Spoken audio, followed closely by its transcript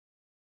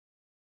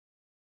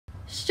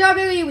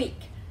Strawberry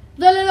Week,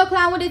 the little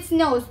clown with its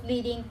nose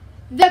bleeding,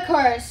 the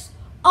curse,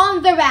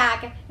 on the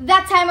rag,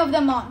 that time of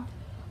the month,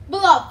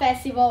 Blood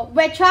Festival,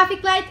 red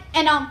traffic light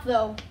and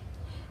on-flow.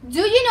 Do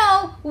you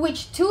know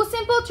which two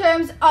simple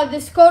terms are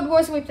this code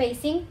words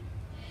replacing?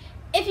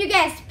 If you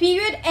guessed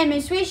period and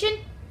menstruation,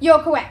 you're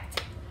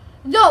correct.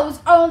 Those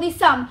are only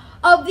some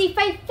of the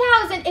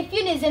 5,000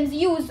 euphemisms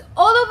used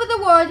all over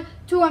the world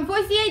to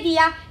reinforce the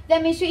idea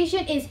that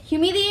menstruation is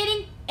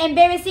humiliating,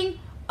 embarrassing,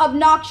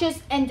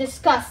 obnoxious, and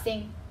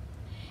disgusting.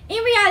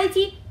 In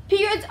reality,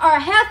 periods are a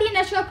healthy and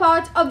natural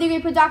part of the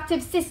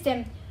reproductive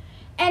system,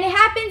 and it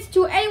happens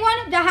to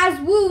anyone that has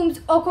wombs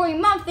occurring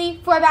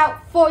monthly for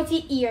about 40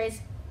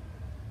 years.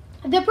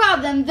 The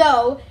problem,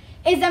 though,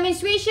 is that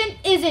menstruation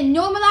isn't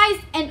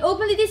normalized and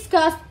openly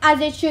discussed as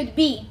it should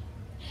be.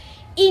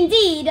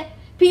 Indeed,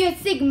 period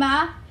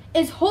stigma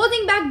is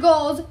holding back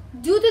goals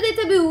due to the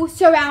taboo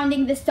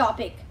surrounding this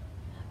topic.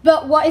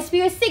 But what is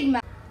period stigma?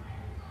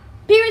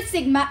 Period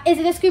stigma is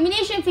a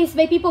discrimination faced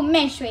by people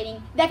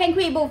menstruating that can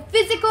create both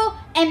physical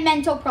and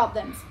mental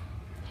problems.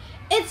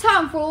 It's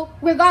harmful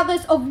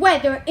regardless of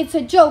whether it's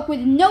a joke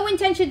with no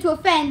intention to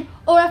offend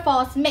or a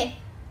false myth.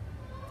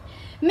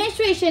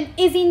 Menstruation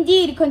is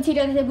indeed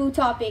considered a taboo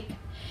topic,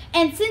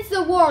 and since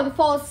the world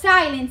falls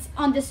silent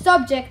on the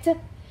subject,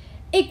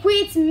 it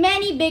creates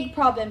many big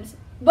problems.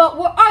 But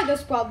what are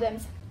those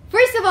problems?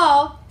 First of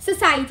all,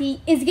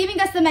 society is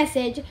giving us the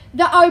message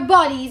that our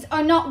bodies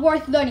are not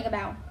worth learning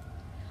about.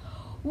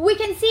 We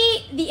can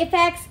see the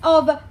effects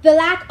of the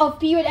lack of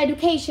period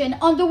education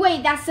on the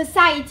way that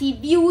society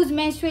views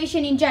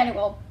menstruation in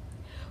general.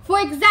 For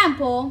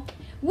example,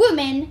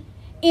 women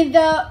in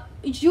the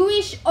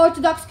Jewish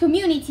Orthodox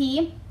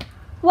community,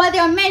 while they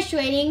are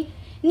menstruating,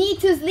 need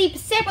to sleep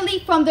separately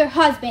from their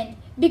husband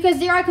because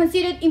they are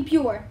considered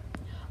impure.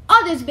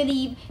 Others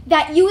believe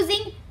that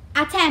using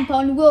a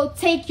tampon will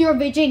take your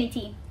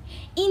virginity.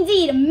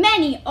 Indeed,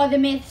 many are the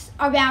myths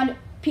around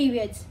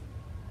periods.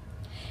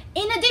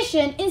 In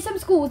addition, in some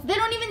schools, they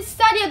don't even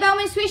study about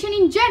menstruation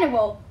in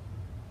general.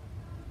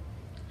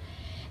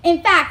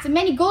 In fact,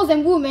 many girls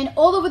and women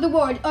all over the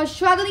world are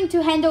struggling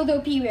to handle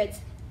their periods.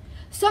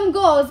 Some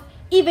girls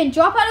even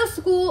drop out of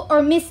school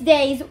or miss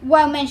days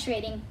while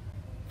menstruating.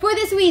 For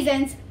these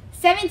reasons,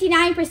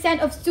 79%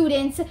 of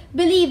students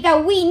believe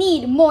that we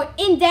need more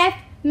in-depth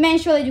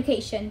menstrual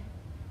education.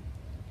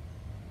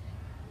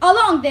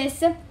 Along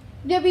this,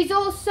 there is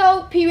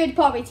also period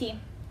poverty.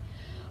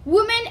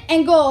 Women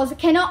and girls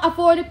cannot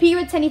afford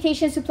period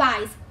sanitation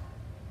supplies.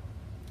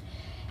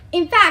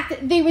 In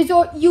fact, they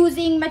resort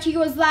using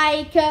materials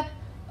like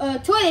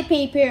toilet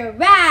paper,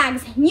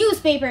 rags,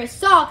 newspaper,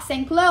 socks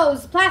and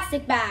clothes,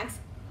 plastic bags.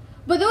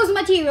 But those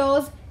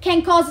materials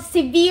can cause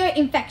severe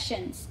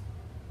infections.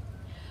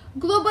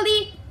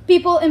 Globally,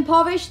 people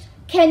impoverished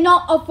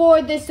cannot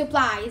afford these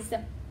supplies.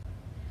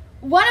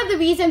 One of the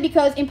reasons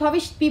because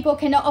impoverished people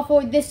cannot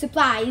afford these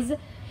supplies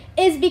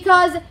is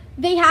because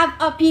they have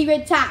a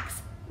period tax,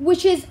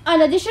 which is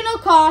an additional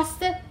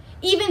cost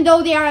even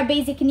though they are a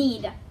basic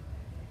need.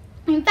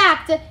 In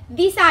fact,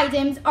 these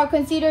items are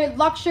considered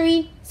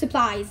luxury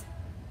supplies.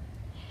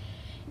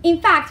 In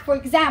fact, for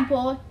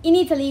example, in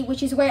Italy,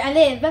 which is where I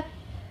live,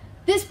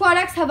 these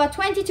products have a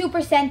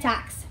 22%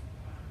 tax.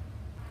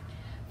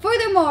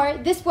 Furthermore,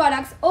 these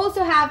products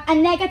also have a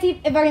negative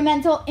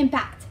environmental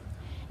impact.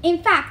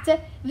 In fact,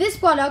 these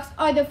products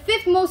are the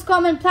 5th most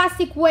common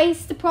plastic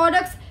waste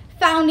products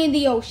found in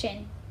the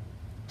ocean.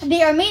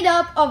 They are made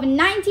up of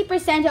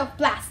 90% of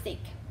plastic,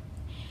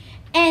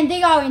 and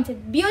they aren't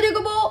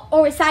biodegradable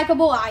or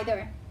recyclable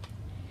either.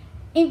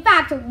 In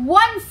fact,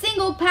 one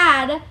single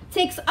pad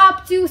takes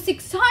up to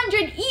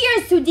 600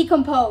 years to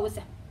decompose.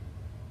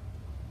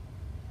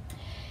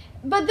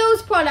 But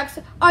those products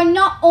are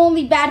not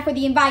only bad for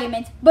the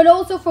environment, but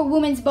also for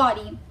women's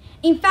body.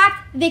 In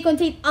fact, they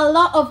contain a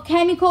lot of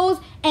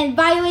chemicals and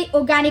violate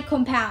organic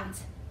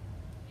compounds.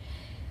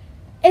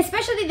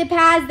 Especially the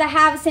pads that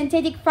have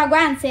synthetic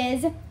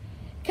fragrances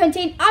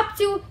contain up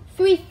to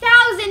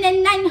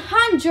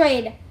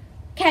 3,900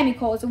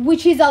 chemicals,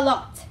 which is a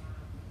lot.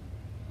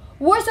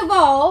 Worst of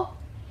all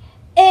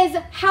is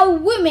how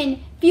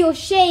women feel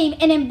shame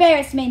and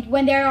embarrassment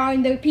when they are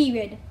in their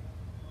period.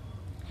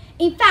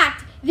 In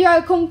fact, they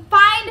are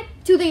confined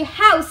to their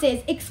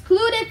houses,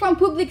 excluded from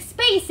public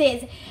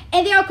spaces,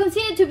 and they are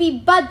considered to be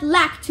bad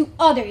luck to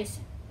others.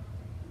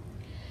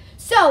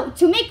 So,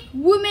 to make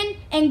women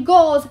and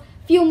girls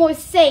feel more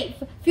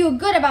safe, feel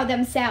good about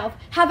themselves,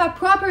 have a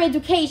proper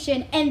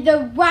education and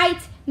the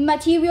right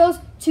materials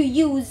to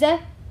use,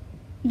 the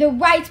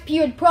right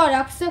period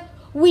products,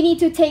 we need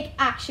to take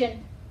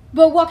action.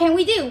 But what can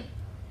we do?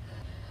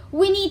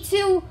 We need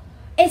to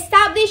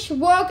establish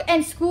work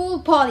and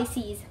school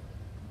policies.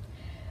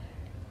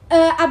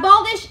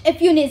 Abolish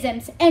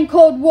euphemisms and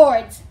code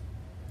words.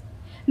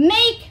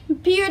 Make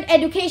period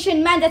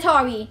education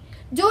mandatory.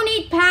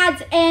 Donate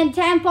pads and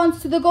tampons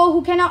to the girl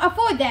who cannot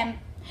afford them.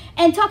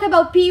 And talk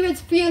about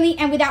periods freely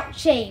and without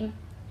shame.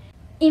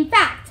 In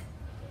fact,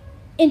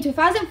 in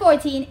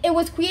 2014, it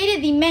was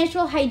created the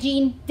Menstrual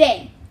Hygiene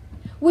Day,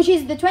 which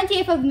is the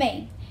 28th of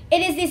May.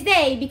 It is this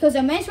day because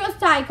a menstrual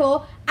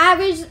cycle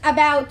averages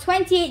about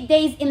 28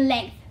 days in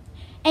length,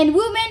 and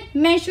women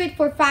menstruate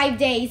for 5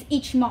 days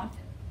each month.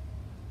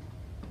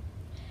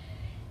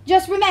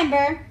 Just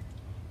remember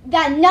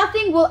that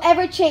nothing will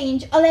ever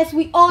change unless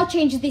we all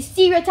change the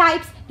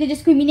stereotypes, the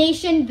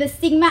discrimination, the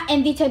stigma,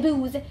 and the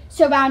taboos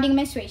surrounding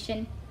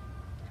menstruation.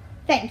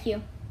 Thank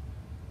you.